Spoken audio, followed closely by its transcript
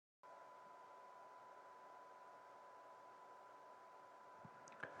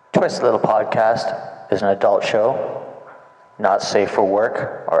Twisted Little Podcast is an adult show, not safe for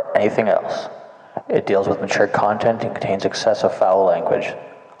work or anything else. It deals with mature content and contains excessive foul language.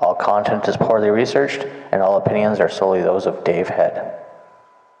 All content is poorly researched, and all opinions are solely those of Dave Head.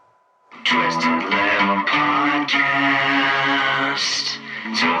 Twisted Little Podcast.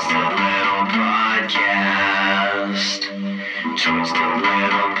 Twisted Little Podcast. Twisted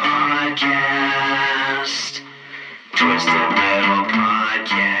Little Podcast. Twisted Little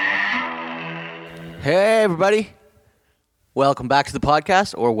Podcast. Hey, everybody. Welcome back to the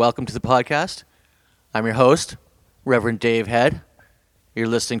podcast, or welcome to the podcast. I'm your host, Reverend Dave Head. You're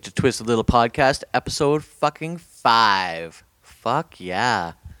listening to Twisted Little Podcast, episode fucking 5. Fuck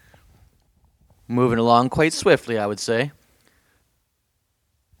yeah. Moving along quite swiftly, I would say.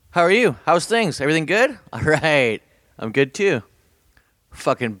 How are you? How's things? Everything good? All right. I'm good, too.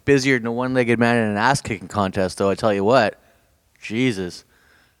 Fucking busier than a one-legged man in an ass-kicking contest, though, I tell you what. Jesus.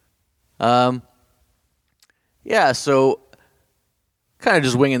 Yeah, so kind of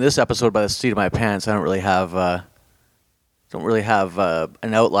just winging this episode by the seat of my pants. I don't really have an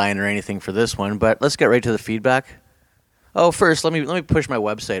outline or anything for this one, but let's get right to the feedback. Oh, first, let me push my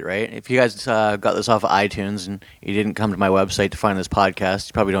website, right? If you guys got this off of iTunes and you didn't come to my website to find this podcast,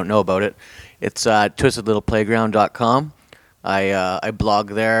 you probably don't know about it. It's twistedlittleplayground.com. I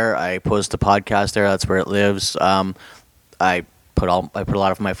blog there. I post the podcast there. That's where it lives. I put a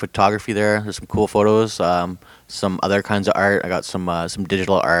lot of my photography there. There's some cool photos, some other kinds of art. I got some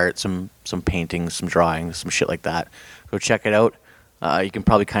digital art, some paintings, some drawings, some shit like that. Go check it out. You can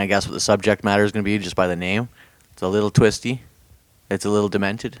probably kind of guess what the subject matter is going to be just by the name. It's a little twisty. It's a little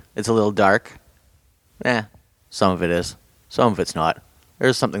demented. It's a little dark. Some of it is. Some of it's not.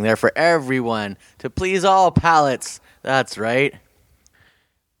 There's something there for everyone to please all palates. That's right.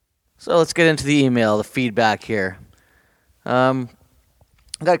 So let's get into the email, the feedback here. I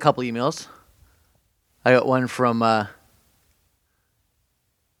got a couple emails. I got one from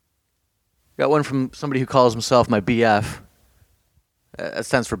somebody who calls himself my BF. That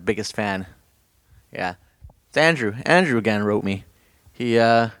stands for biggest fan. Yeah. It's Andrew. Andrew again wrote me. He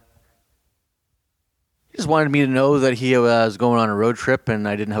just wanted me to know that he was going on a road trip and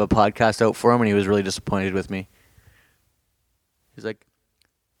I didn't have a podcast out for him, and he was really disappointed with me. He's like,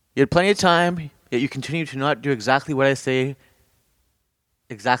 you had plenty of time, yet you continue to not do exactly what I say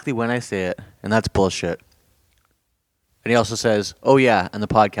exactly when I say it, and that's bullshit. And he also says, oh yeah, and the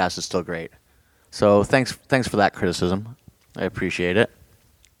podcast is still great. So thanks for that criticism. I appreciate it.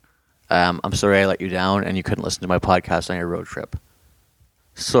 I'm sorry I let you down and you couldn't listen to my podcast on your road trip.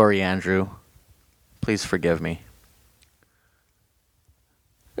 Sorry, Andrew. Please forgive me.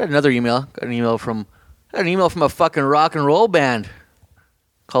 Got another email. Got an email from a fucking rock and roll band.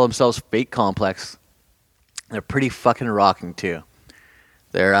 Call themselves Fake Complex. They're pretty fucking rocking too.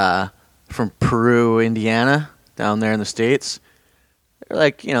 They're from Peru, Indiana, down there in the States. They're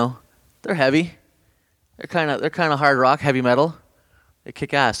like, they're heavy. They're kind of hard rock, heavy metal. They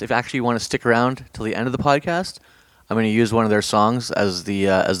kick ass. If actually you want to stick around till the end of the podcast, I'm going to use one of their songs as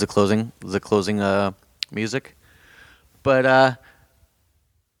the closing music. But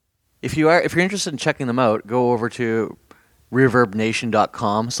if you're interested in checking them out, go over to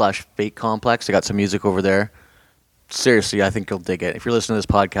reverbnation.com/fakecomplex. I got some music over there. Seriously, I think you'll dig it. If you're listening to this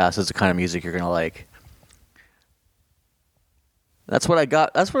podcast, it's the kind of music you're going to like. That's what I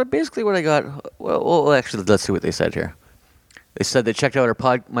got. That's basically what I got. Well, actually, let's see what they said here. They said they checked out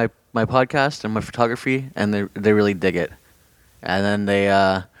my podcast and my photography, and they really dig it. And then they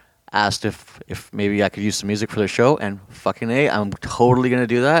asked if maybe I could use some music for their show, and fucking A, I'm totally going to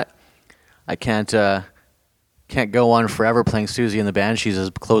do that. I can't go on forever playing Susie and the Banshees as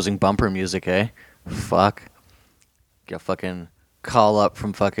closing bumper music, eh? Fuck. Get a fucking call up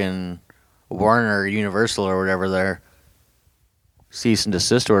from fucking Warner or Universal or whatever there. Cease and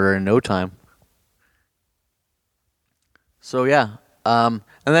desist order in no time. So yeah, and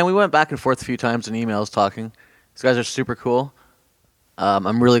then we went back and forth a few times in emails talking. These guys are super cool.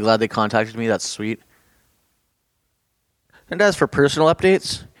 I'm really glad they contacted me. That's sweet. And as for personal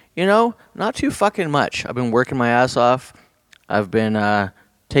updates, not too fucking much. I've been working my ass off. I've been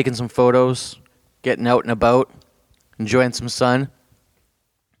taking some photos, getting out and about, enjoying some sun.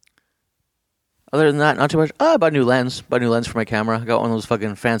 Other than that, not too much. I bought a new lens. Bought a new lens for my camera. I got one of those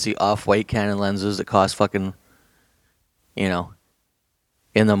fucking fancy off-white Canon lenses that cost fucking,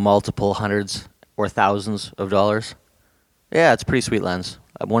 in the multiple hundreds or thousands of dollars. Yeah, it's a pretty sweet lens.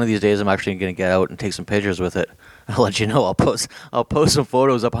 One of these days, I'm actually going to get out and take some pictures with it. I'll let you know. I'll post some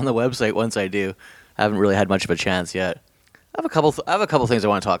photos up on the website once I do. I haven't really had much of a chance yet. I have a couple things I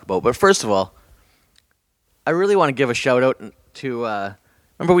want to talk about. But first of all, I really want to give a shout out to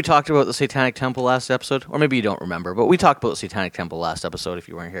Remember we talked about the Satanic Temple last episode? Or maybe you don't remember, but we talked about the Satanic Temple last episode if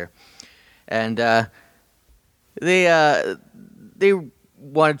you weren't here. And they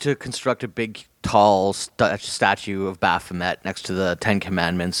wanted to construct a big, tall statue of Baphomet next to the Ten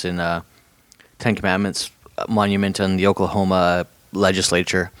Commandments in Ten Commandments monument in the Oklahoma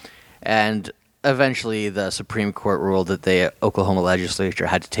legislature. And eventually the Supreme Court ruled that the Oklahoma legislature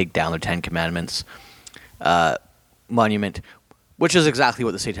had to take down the Ten Commandments monument, which is exactly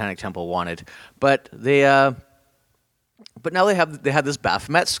what the Satanic Temple wanted. But now they had this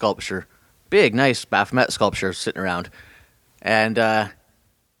Baphomet sculpture, big, nice Baphomet sculpture sitting around. And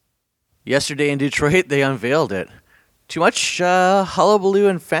yesterday in Detroit, they unveiled it. Too much hullabaloo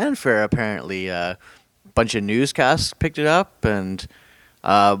and fanfare, apparently. A bunch of newscasts picked it up, and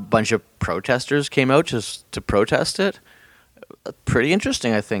a bunch of protesters came out just to protest it. Pretty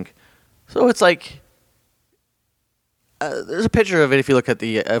interesting, I think. So it's like there's a picture of it if you look at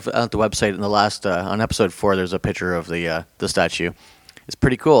the website in the last on episode 4. There's a picture of the statue. It's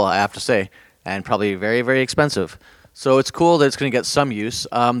pretty cool, I have to say, and probably very, very expensive. So it's cool that it's going to get some use.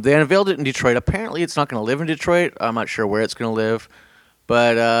 They unveiled it in Detroit. Apparently, it's not going to live in Detroit. I'm not sure where it's going to live,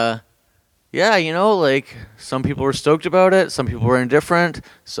 but yeah, like some people were stoked about it. Some people were indifferent.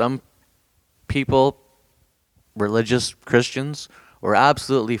 Some people, religious Christians, were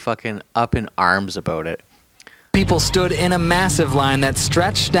absolutely fucking up in arms about it. People stood in a massive line that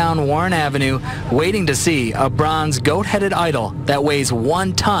stretched down Warren Avenue, waiting to see a bronze goat-headed idol that weighs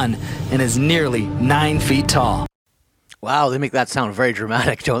 1 ton and is nearly 9 feet tall. Wow, they make that sound very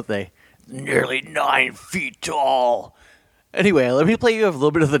dramatic, don't they? Nearly 9 feet tall. Anyway, let me play you a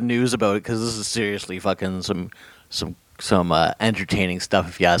little bit of the news about it, because this is seriously fucking some entertaining stuff,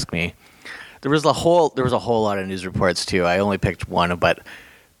 if you ask me. There was a whole lot of news reports too. I only picked one, but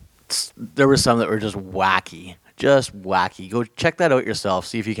there were some that were just wacky. Just wacky. Go check that out yourself.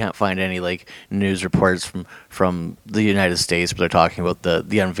 See if you can't find any like news reports from the United States, but they're talking about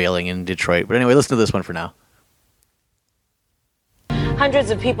the unveiling in Detroit. But anyway, listen to this one for now.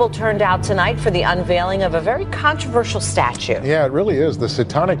 Hundreds of people turned out tonight for the unveiling of a very controversial statue. Yeah, it really is. The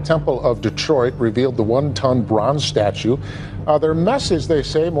Satanic Temple of Detroit revealed the 1-ton bronze statue. Their message, they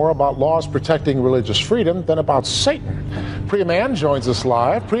say, more about laws protecting religious freedom than about Satan. Priya Mann joins us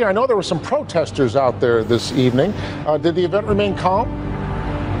live. Priya, I know there were some protesters out there this evening. Did the event remain calm?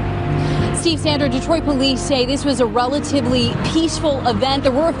 Steve Sander, Detroit police say this was a relatively peaceful event.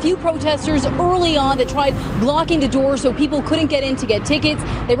 There were a few protesters early on that tried blocking the doors so people couldn't get in to get tickets.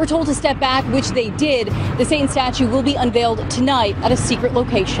 They were told to step back, which they did. The Satan statue will be unveiled tonight at a secret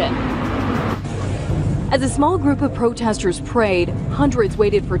location. As a small group of protesters prayed, hundreds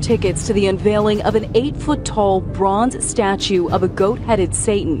waited for tickets to the unveiling of an 8-foot-tall bronze statue of a goat-headed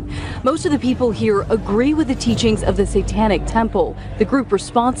Satan. Most of the people here agree with the teachings of the Satanic Temple, the group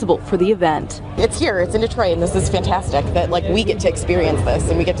responsible for the event. It's here, it's in Detroit, and this is fantastic that we get to experience this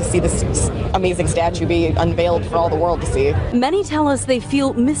and we get to see this amazing statue be unveiled for all the world to see. Many tell us they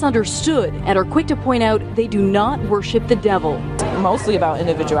feel misunderstood and are quick to point out they do not worship the devil. Mostly about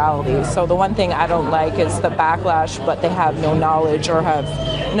individuality. So the one thing I don't like is the backlash, but they have no knowledge or have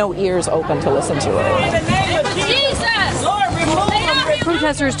no ears open to listen to it. Jesus!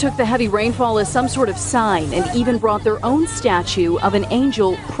 Protesters took the heavy rainfall as some sort of sign and even brought their own statue of an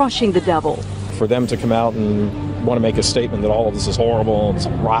angel crushing the devil. For them to come out and want to make a statement that all of this is horrible, it's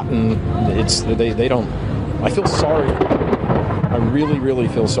rotten, they don't. I feel sorry. I really, really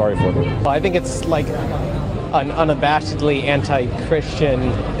feel sorry for them. I think it's like an unabashedly anti-Christian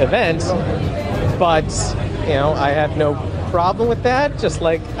event, but I have no problem with that. Just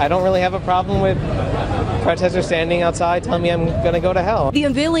like I don't really have a problem with protesters standing outside telling me I'm going to go to hell. The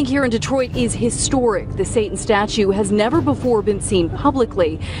unveiling here in Detroit is historic. The Satan statue has never before been seen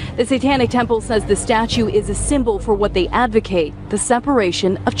publicly. The Satanic Temple says the statue is a symbol for what they advocate, the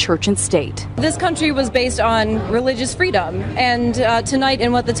separation of church and state. This country was based on religious freedom, and tonight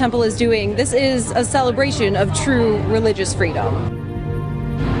in what the temple is doing, this is a celebration of true religious freedom.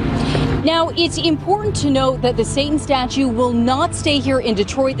 Now, it's important to note that the Satan statue will not stay here in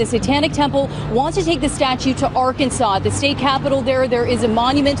Detroit. The Satanic Temple wants to take the statue to Arkansas. At the state capitol there is a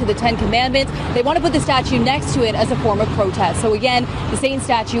monument to the Ten Commandments. They want to put the statue next to it as a form of protest. So again, the Satan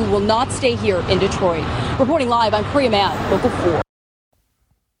statue will not stay here in Detroit. Reporting live, I'm Priya Mann, Local 4.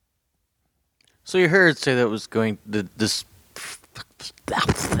 So you heard say that it was going this.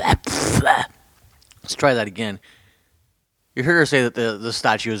 Let's try that again. You heard her say that the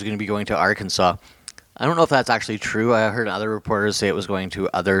statue is going to be going to Arkansas. I don't know if that's actually true. I heard other reporters say it was going to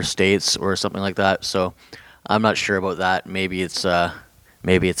other states or something like that. So I'm not sure about that. Maybe it's a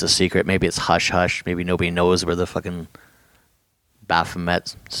secret. Maybe it's hush hush. Maybe nobody knows where the fucking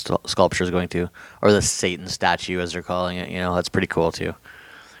Baphomet sculpture is going to, or the Satan statue as they're calling it. That's pretty cool too.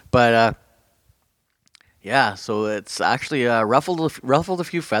 But yeah, so it's actually ruffled a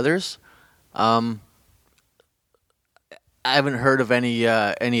few feathers. I haven't heard of any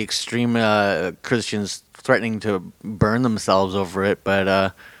extreme Christians threatening to burn themselves over it,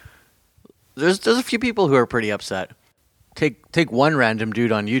 but there's a few people who are pretty upset. Take one random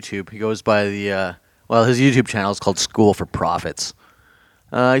dude on YouTube. He goes by his YouTube channel is called School for Prophets.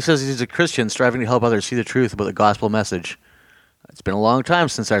 He says he's a Christian striving to help others see the truth about the gospel message. It's been a long time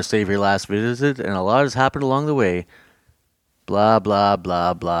since our Savior last visited, and a lot has happened along the way. Blah, blah,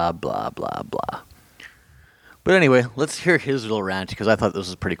 blah, blah, blah, blah, blah. But anyway, let's hear his little rant, because I thought this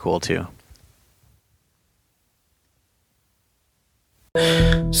was pretty cool, too.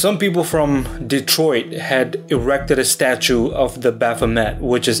 Some people from Detroit had erected a statue of the Baphomet,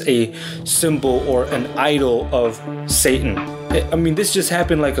 which is a symbol or an idol of Satan. I mean, this just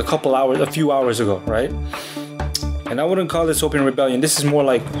happened like a few hours ago, right? And I wouldn't call this open rebellion. This is more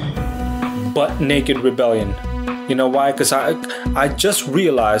like butt-naked rebellion. You know why? Because I just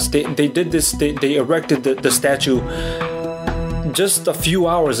realized they did this, they erected the statue just a few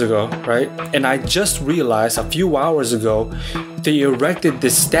hours ago, right? And I just realized a few hours ago they erected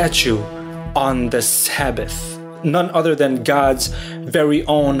this statue on the Sabbath, none other than God's very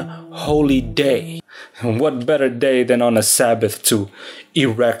own holy day. And what better day than on a Sabbath to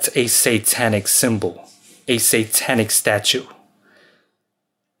erect a satanic symbol, a satanic statue?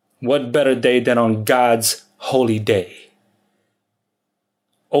 What better day than on God's holy day?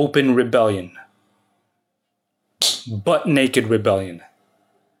 Open rebellion. Butt-naked rebellion.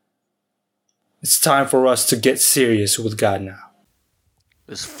 It's time for us to get serious with God now.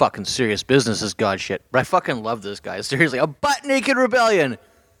 This fucking serious business is God shit. But I fucking love this guy. Seriously, a butt-naked rebellion.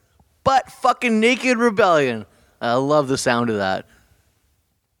 Butt-fucking-naked rebellion. I love the sound of that.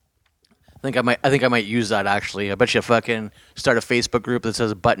 I think I might use that, actually. I bet you fucking start a Facebook group that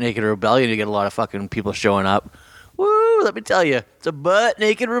says butt-naked rebellion, you get a lot of fucking people showing up. Woo, let me tell you. It's a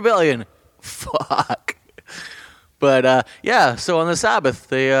butt-naked rebellion. Fuck. But, yeah, so on the Sabbath,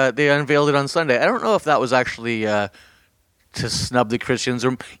 they unveiled it on Sunday. I don't know if that was actually to snub the Christians,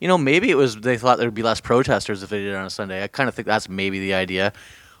 or, maybe it was they thought there would be less protesters if they did it on a Sunday. I kind of think that's maybe the idea.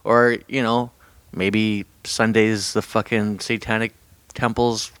 Or, maybe Sunday's the fucking satanic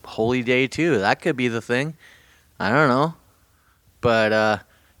temple's holy day, too. That could be the thing. I don't know. But,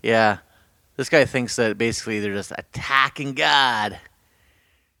 yeah, this guy thinks that basically they're just attacking God.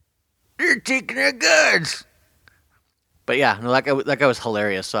 They're taking our goods. But yeah, no, that guy was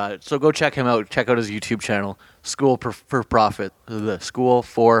hilarious. So go check him out. Check out his YouTube channel, School for Profit. The School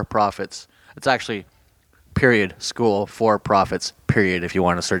for Prophets. It's actually School for Prophets. If you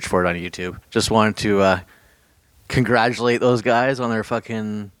want to search for it on YouTube. Just wanted to congratulate those guys on their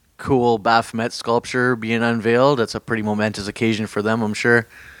fucking cool Baphomet sculpture being unveiled. That's a pretty momentous occasion for them, I'm sure.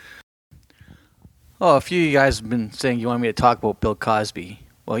 Oh, a few of you guys have been saying you want me to talk about Bill Cosby.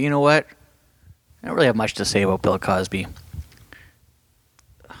 Well, you know what? I don't really have much to say about Bill Cosby.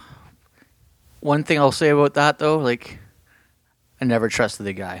 One thing I'll say about that, though, I never trusted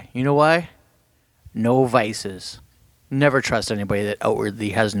the guy. You know why? No vices. Never trust anybody that outwardly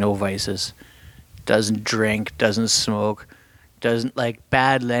has no vices. Doesn't drink, doesn't smoke, doesn't like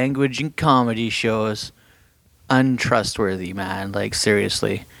bad language in comedy shows. Untrustworthy, man.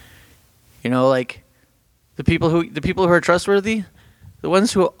 Seriously. The people who are trustworthy, the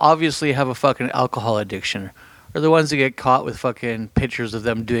ones who obviously have a fucking alcohol addiction, are the ones that get caught with fucking pictures of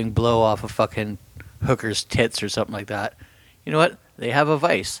them doing blow off of fucking hookers' tits or something like that. You know what? They have a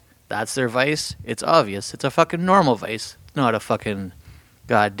vice. That's their vice. It's obvious. It's a fucking normal vice. It's not a fucking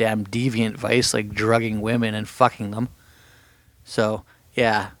goddamn deviant vice like drugging women and fucking them. So,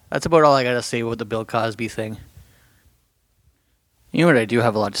 yeah, that's about all I gotta say about the Bill Cosby thing. You know what I do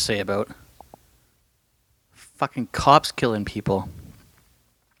have a lot to say about? Fucking cops killing people.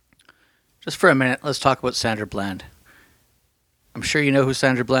 Just for a minute, let's talk about Sandra Bland. I'm sure you know who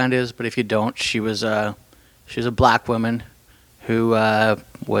Sandra Bland is, but if you don't, she was a black woman who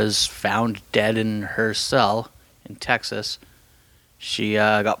was found dead in her cell in Texas. She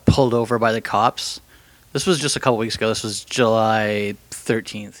got pulled over by the cops. This was just a couple weeks ago. This was July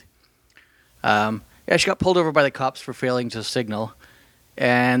 13th. She got pulled over by the cops for failing to signal.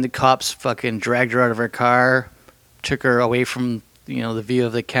 And the cops fucking dragged her out of her car, took her away from, the view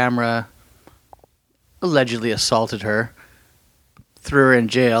of the camera, allegedly assaulted her, threw her in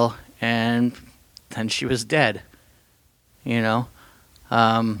jail, and then she was dead.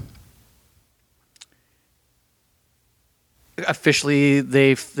 Officially,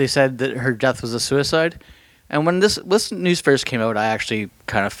 they said that her death was a suicide, And when this news first came out, I actually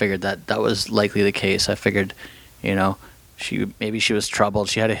kind of figured that was likely the case. I figured, maybe she was troubled.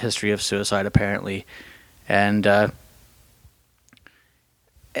 She had a history of suicide, apparently. And I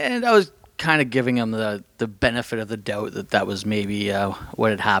was kind of giving him the benefit of the doubt that was maybe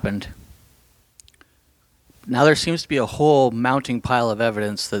what had happened. Now there seems to be a whole mounting pile of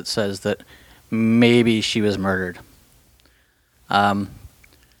evidence that says that maybe she was murdered.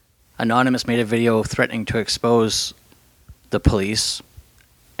 Anonymous made a video threatening to expose the police,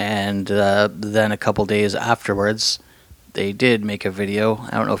 and then a couple days afterwards, they did make a video.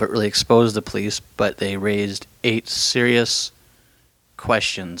 I don't know if it really exposed the police, but they raised 8 serious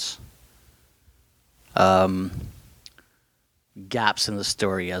questions. Gaps in the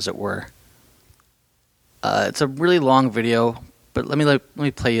story, as it were. It's a really long video, but let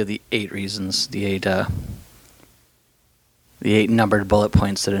me play you the 8 reasons, the 8 numbered bullet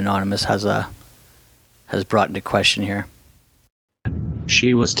points that Anonymous has brought into question here.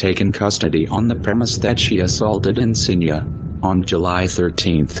 She was taken custody on the premise that she assaulted Insignia on July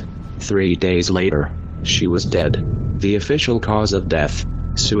 13th. 3 days later, she was dead. The official cause of death,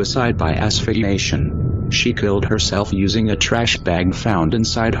 suicide by asphyxiation. She killed herself using a trash bag found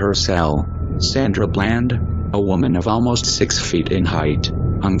inside her cell. Sandra Bland, a woman of almost 6 feet in height,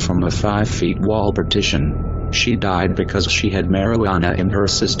 hung from a 5 feet wall partition. She died because she had marijuana in her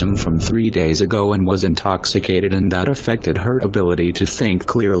system from 3 days ago and was intoxicated, and that affected her ability to think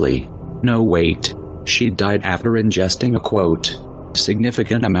clearly. No, wait. She died after ingesting a, quote,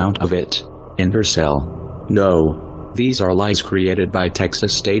 significant amount of it in her cell. No. These are lies created by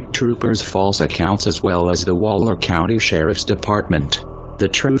Texas State Troopers' false accounts as well as the Waller County Sheriff's Department. The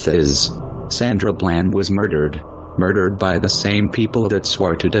truth is, Sandra Bland was murdered by the same people that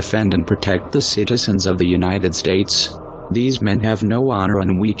swore to defend and protect the citizens of the United States. These men have no honor,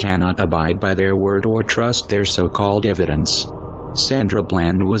 and we cannot abide by their word or trust their so-called evidence. Sandra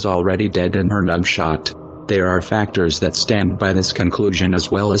Bland was already dead in her mugshot. There are factors that stand by this conclusion as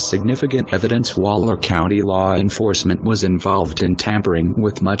well as significant evidence. Waller County law enforcement was involved in tampering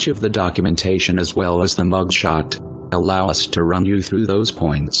with much of the documentation as well as the mugshot. Allow us to run you through those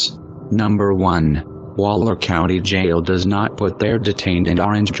points. Number 1. Waller County Jail does not put their detained in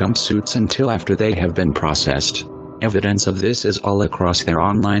orange jumpsuits until after they have been processed. Evidence of this is all across their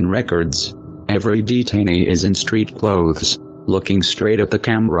online records. Every detainee is in street clothes, looking straight at the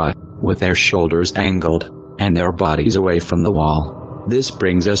camera, with their shoulders angled, and their bodies away from the wall. This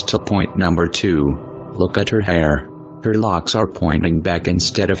brings us to point number 2. Look at her hair. Her locks are pointing back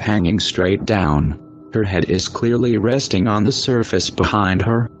instead of hanging straight down. Her head is clearly resting on the surface behind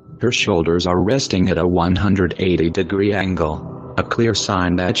her. Her shoulders are resting at a 180-degree angle, a clear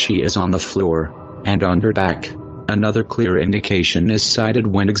sign that she is on the floor, and on her back. Another clear indication is cited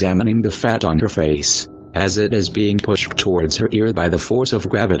when examining the fat on her face, as it is being pushed towards her ear by the force of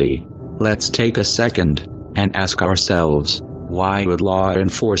gravity. Let's take a second and ask ourselves, why would law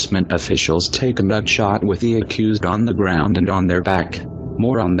enforcement officials take a mugshot with the accused on the ground and on their back?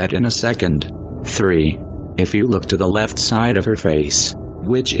 More on that in a second. 3. If you look to the left side of her face,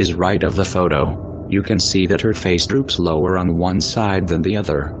 which is right of the photo, you can see that her face droops lower on one side than the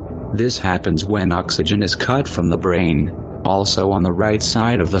other. This happens when oxygen is cut from the brain. Also on the right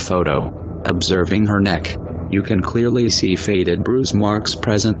side of the photo, observing her neck, you can clearly see faded bruise marks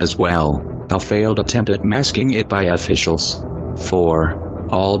present as well, a failed attempt at masking it by officials. 4.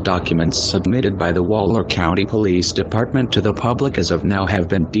 All documents submitted by the Waller County Police Department to the public as of now have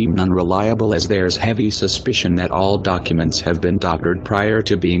been deemed unreliable, as there's heavy suspicion that all documents have been doctored prior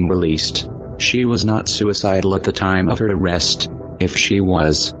to being released. She was not suicidal at the time of her arrest. If she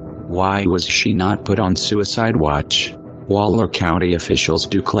was, why was she not put on suicide watch? Waller County officials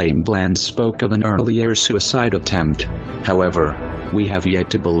do claim Bland spoke of an earlier suicide attempt. However, we have yet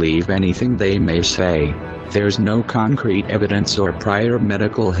to believe anything they may say. There's no concrete evidence or prior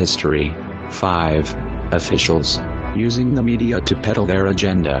medical history. 5. Officials, using the media to peddle their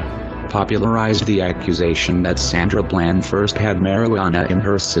agenda, popularized the accusation that Sandra Bland first had marijuana in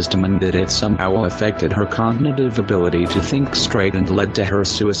her system and that it somehow affected her cognitive ability to think straight and led to her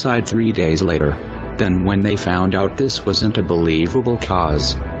suicide 3 days later. Then when they found out this wasn't a believable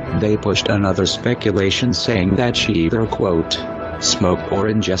cause, they pushed another speculation saying that she either, quote, smoked or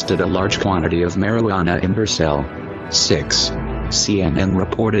ingested a large quantity of marijuana in her cell. 6. CNN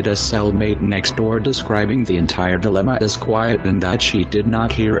reported a cellmate next door describing the entire dilemma as quiet and that she did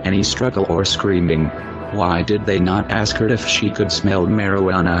not hear any struggle or screaming. Why did they not ask her if she could smell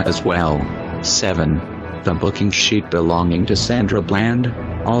marijuana as well? 7. The booking sheet belonging to Sandra Bland,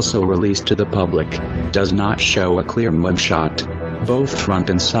 also released to the public, does not show a clear mugshot. Both front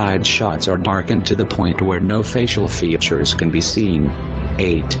and side shots are darkened to the point where no facial features can be seen.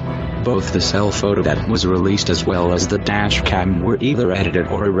 8. Both the cell photo that was released as well as the dash cam were either edited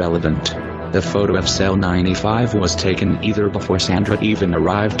or irrelevant. The photo of cell 95 was taken either before Sandra even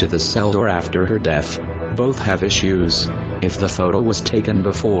arrived to the cell or after her death. Both have issues. If the photo was taken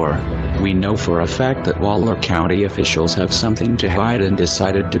before, we know for a fact that Waller County officials have something to hide and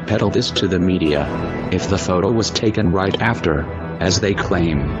decided to peddle this to the media. If the photo was taken right after, as they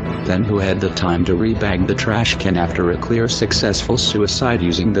claim, then who had the time to rebag the trash can after a clear successful suicide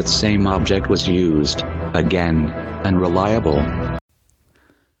using that same object was used? Again, unreliable.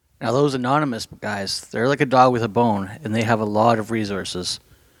 Now those anonymous guys, they're like a dog with a bone, and they have a lot of resources.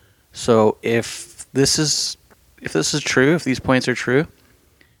 So if this is true, if these points are true,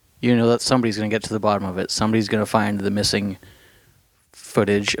 you know that somebody's going to get to the bottom of it. Somebody's going to find the missing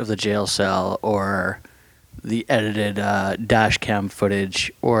footage of the jail cell, or the edited dash cam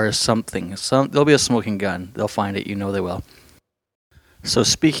footage, or something. There'll be a smoking gun. They'll find it. You know they will. So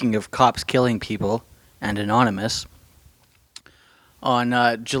speaking of cops killing people and anonymous, on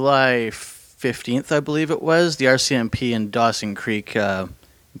July 15th, I believe it was, the RCMP in Dawson Creek, up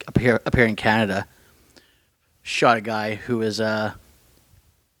here in Canada, shot a guy who was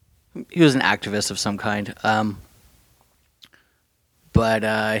he was an activist of some kind,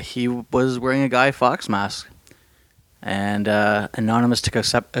 but he was wearing a Guy Fawkes mask, and Anonymous took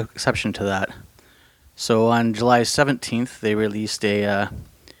exception to that. So on July 17th, they released they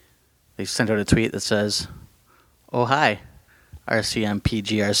sent out a tweet that says, "Oh hi, RCMP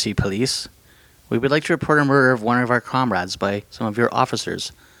GRC Police. We would like to report a murder of one of our comrades by some of your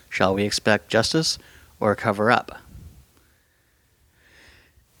officers. Shall we expect justice or cover up?"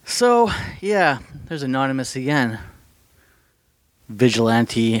 So, yeah, there's Anonymous again.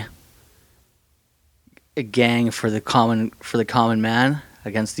 Vigilante, a gang for the common man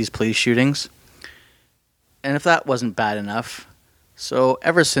against these police shootings. And if that wasn't bad enough, so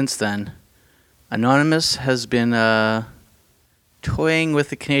ever since then, Anonymous has been toying with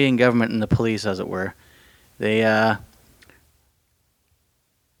the Canadian government and the police, as it were. They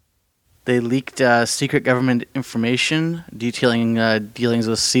leaked secret government information detailing dealings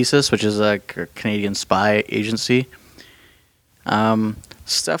with CSIS, which is a Canadian spy agency.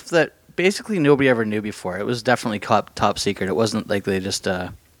 Stuff that basically nobody ever knew before. It was definitely top secret. It wasn't like they just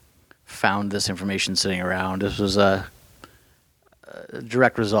found this information sitting around. This was a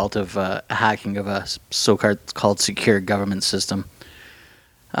direct result of hacking of a so-called secure government system.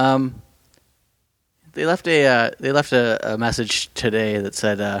 They left a message today that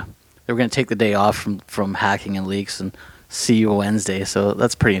said they were going to take the day off from hacking and leaks and see you Wednesday. So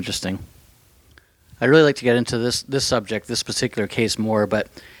that's pretty interesting. I'd really like to get into this subject, this particular case more, but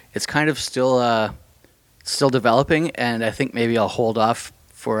it's kind of still developing, and I think maybe I'll hold off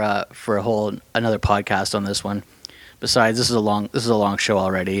for another podcast on this one. Besides, this is a long show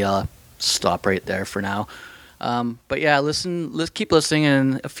already. I'll stop right there for now. But yeah, let's keep listening,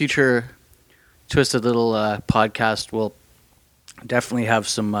 and a future Twisted Little podcast will definitely have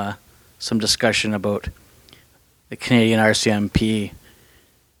some discussion about the Canadian RCMP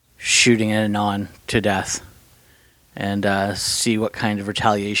shooting an Anon to death, and see what kind of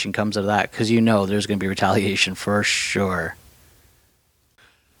retaliation comes out of that, because there's going to be retaliation for sure.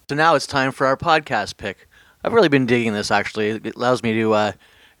 So now it's time for our podcast pick. I've really been digging this, actually. It allows me to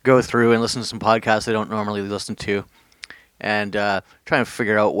go through and listen to some podcasts I don't normally listen to, and try and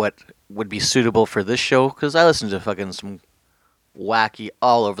figure out what would be suitable for this show, because I listen to fucking some wacky,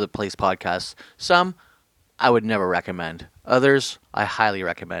 all over the place podcasts. Some I would never recommend. Others I highly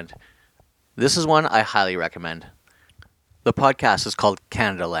recommend. This is one I highly recommend. The podcast is called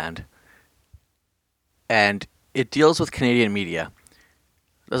Canada Land, and it deals with Canadian media.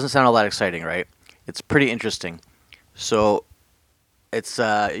 Doesn't sound all that exciting, right? It's pretty interesting. So it's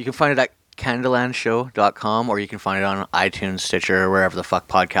you can find it at CanadaLandShow.com, or you can find it on iTunes, Stitcher, or wherever the fuck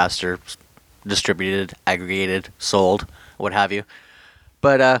podcasts are distributed, aggregated, sold, what have you.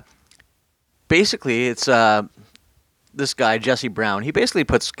 But basically, it's this guy, Jesse Brown. He basically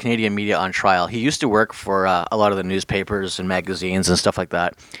puts Canadian media on trial. He used to work for a lot of the newspapers and magazines and stuff like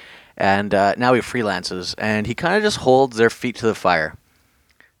that, and now he freelances, and he kind of just holds their feet to the fire.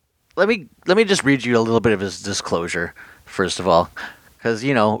 Let me just read you a little bit of his disclosure, first of all, because,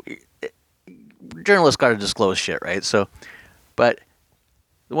 journalists got to disclose shit, right? So, but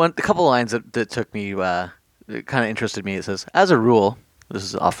the couple lines that took me, that kind of interested me, it says, as a rule, this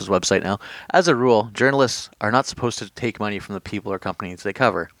is off his website now, as a rule, journalists are not supposed to take money from the people or companies they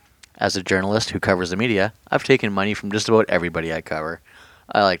cover. As a journalist who covers the media, I've taken money from just about everybody I cover.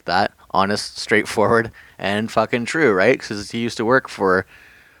 I like that. honest, straightforward, and fucking true, right? Because he used to work for,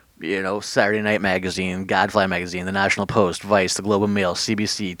 Saturday Night Magazine, Gadfly Magazine, The National Post, Vice, The Globe and Mail,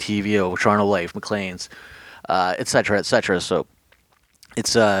 CBC, TVO, Toronto Life, Maclean's, etc., etc. So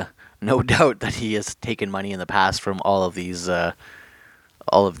it's no doubt that he has taken money in the past from all of these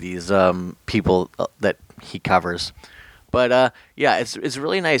people that he covers. But yeah, it's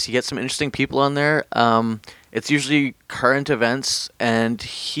really nice. You get some interesting people on there. It's usually current events, and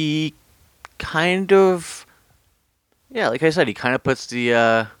he kind of, like I said, he kind of puts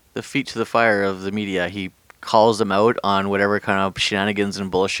the feet to the fire of the media. He calls them out on whatever kind of shenanigans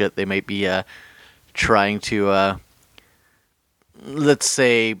and bullshit they might be trying to, let's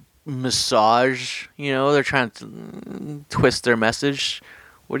say, massage. They're trying to twist their message.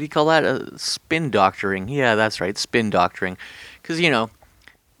 What do you call that? Spin doctoring. Yeah, that's right, spin doctoring. Because,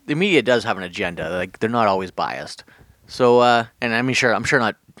 the media does have an agenda. Like, they're not always biased. So, and I'm sure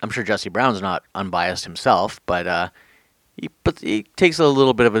Jesse Brown's not unbiased himself, but he takes a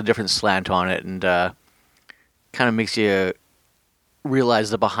little bit of a different slant on it, and kind of makes you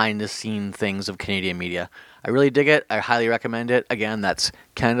realize the behind-the-scene things of Canadian media. I really dig it. I highly recommend it. Again, that's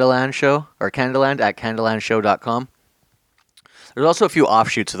Canadaland Show, or Canadaland at CanadalandShow.com. There's also a few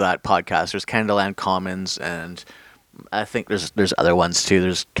offshoots of that podcast. There's Canadaland Commons, and I think there's other ones too.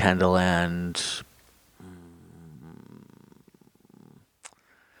 There's Canadaland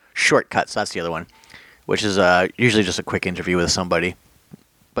Shortcuts. That's the other one, which is usually just a quick interview with somebody.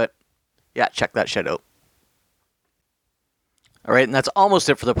 But yeah, check that shit out. All right, and that's almost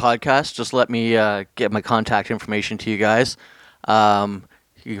it for the podcast. Just let me get my contact information to you guys. You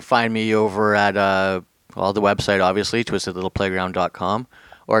can find me over at the website, obviously, twistedlittleplayground.com,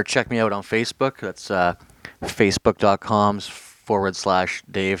 or check me out on Facebook. That's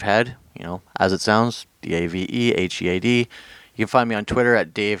facebook.com/DaveHead, as it sounds, DaveHead. You can find me on Twitter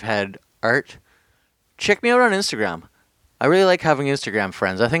at DaveHeadArt. Check me out on Instagram. I really like having Instagram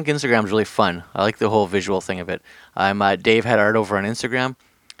friends. I think Instagram's really fun. I like the whole visual thing of it. I'm DaveHeadArt over on Instagram.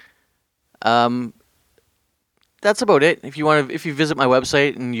 That's about it. If you visit my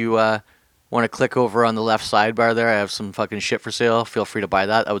website and you want to click over on the left sidebar there, I have some fucking shit for sale. Feel free to buy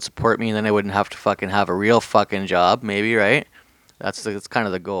that. That would support me, and then I wouldn't have to fucking have a real fucking job, maybe, right? That's kind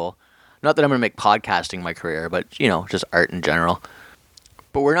of the goal. Not that I'm going to make podcasting my career, but, just art in general.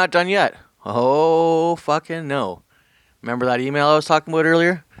 But we're not done yet. Oh, fucking no. Remember that email I was talking about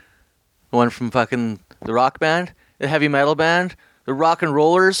earlier? The one from fucking the rock band? The heavy metal band? The rock and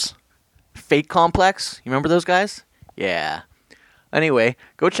rollers? Fate Complex? You remember those guys? Yeah. Anyway,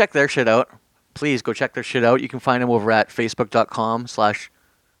 go check their shit out. Please go check their shit out. You can find them over at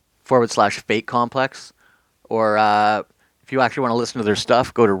facebook.com//Fate Complex. Or if you actually want to listen to their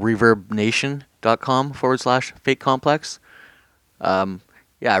stuff, go to reverbnation.com/Fate Complex.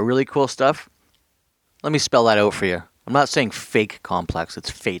 Yeah, really cool stuff. Let me spell that out for you. I'm not saying fake complex, it's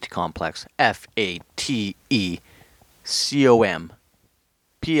Fate Complex.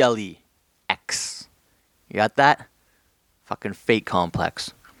 FATECOMPLEX. You got that? Fucking Fate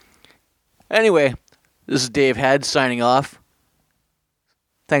Complex. Anyway, this is Dave Head signing off.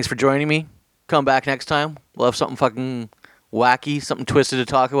 Thanks for joining me. Come back next time. We'll have something fucking wacky, something twisted to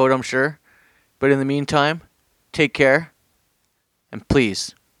talk about, I'm sure. But in the meantime, take care. And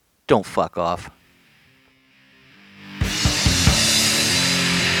please, don't fuck off.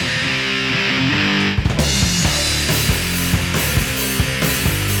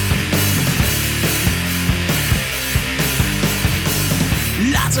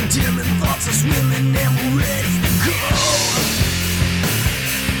 Lots of different thoughts are swimming and we're ready to go.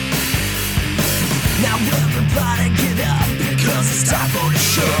 Now everybody get up because it's time for the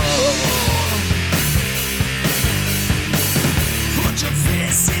show. Put your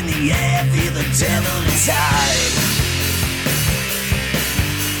fists in the air, feel the devil inside.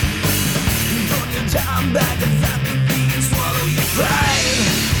 Put your time back and flap your feet and swallow your pride.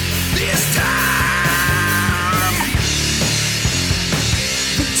 This time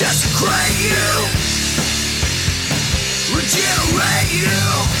desecrate you, regenerate you.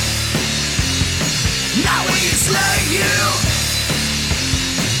 Now we slay you.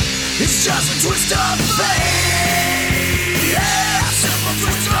 It's just a twist of fate. Yeah, simple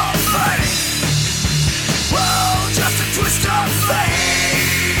twist of fate. Whoa, just a twist of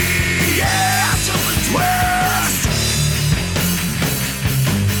fate. Yeah, simple twist.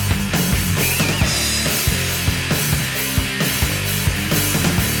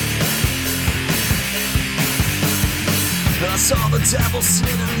 I saw the devil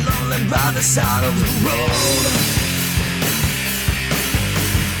sitting lonely by the side of the road.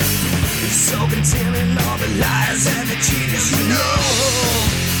 He's so content in all the lies and the cheaters you know.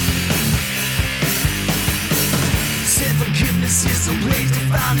 Unforgiveness is the place to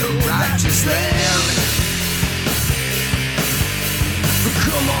find a righteous land.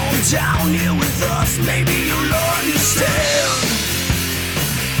 Come on down here with us, maybe you'll understand.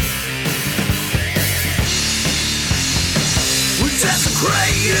 We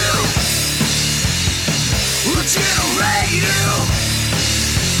desecrate you, we generate you.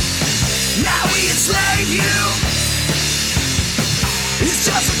 Now we enslave you. It's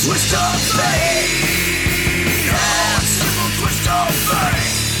just a twist of fate. Yeah, a simple twist of fate.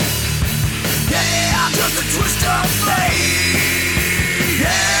 Yeah, just a twist of fate.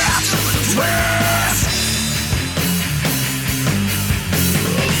 Yeah, just a twist.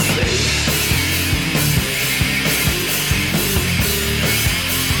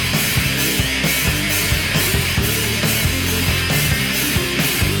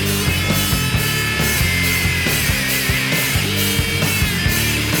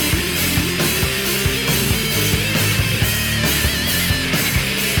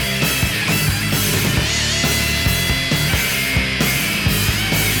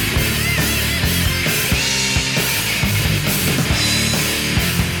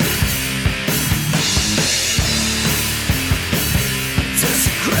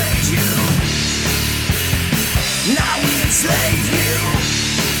 Enslave you.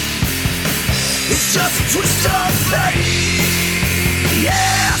 It's just a twist of fate.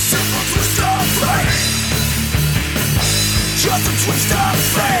 Yeah, simple twist of fate. Just a twist of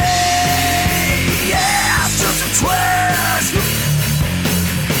fate.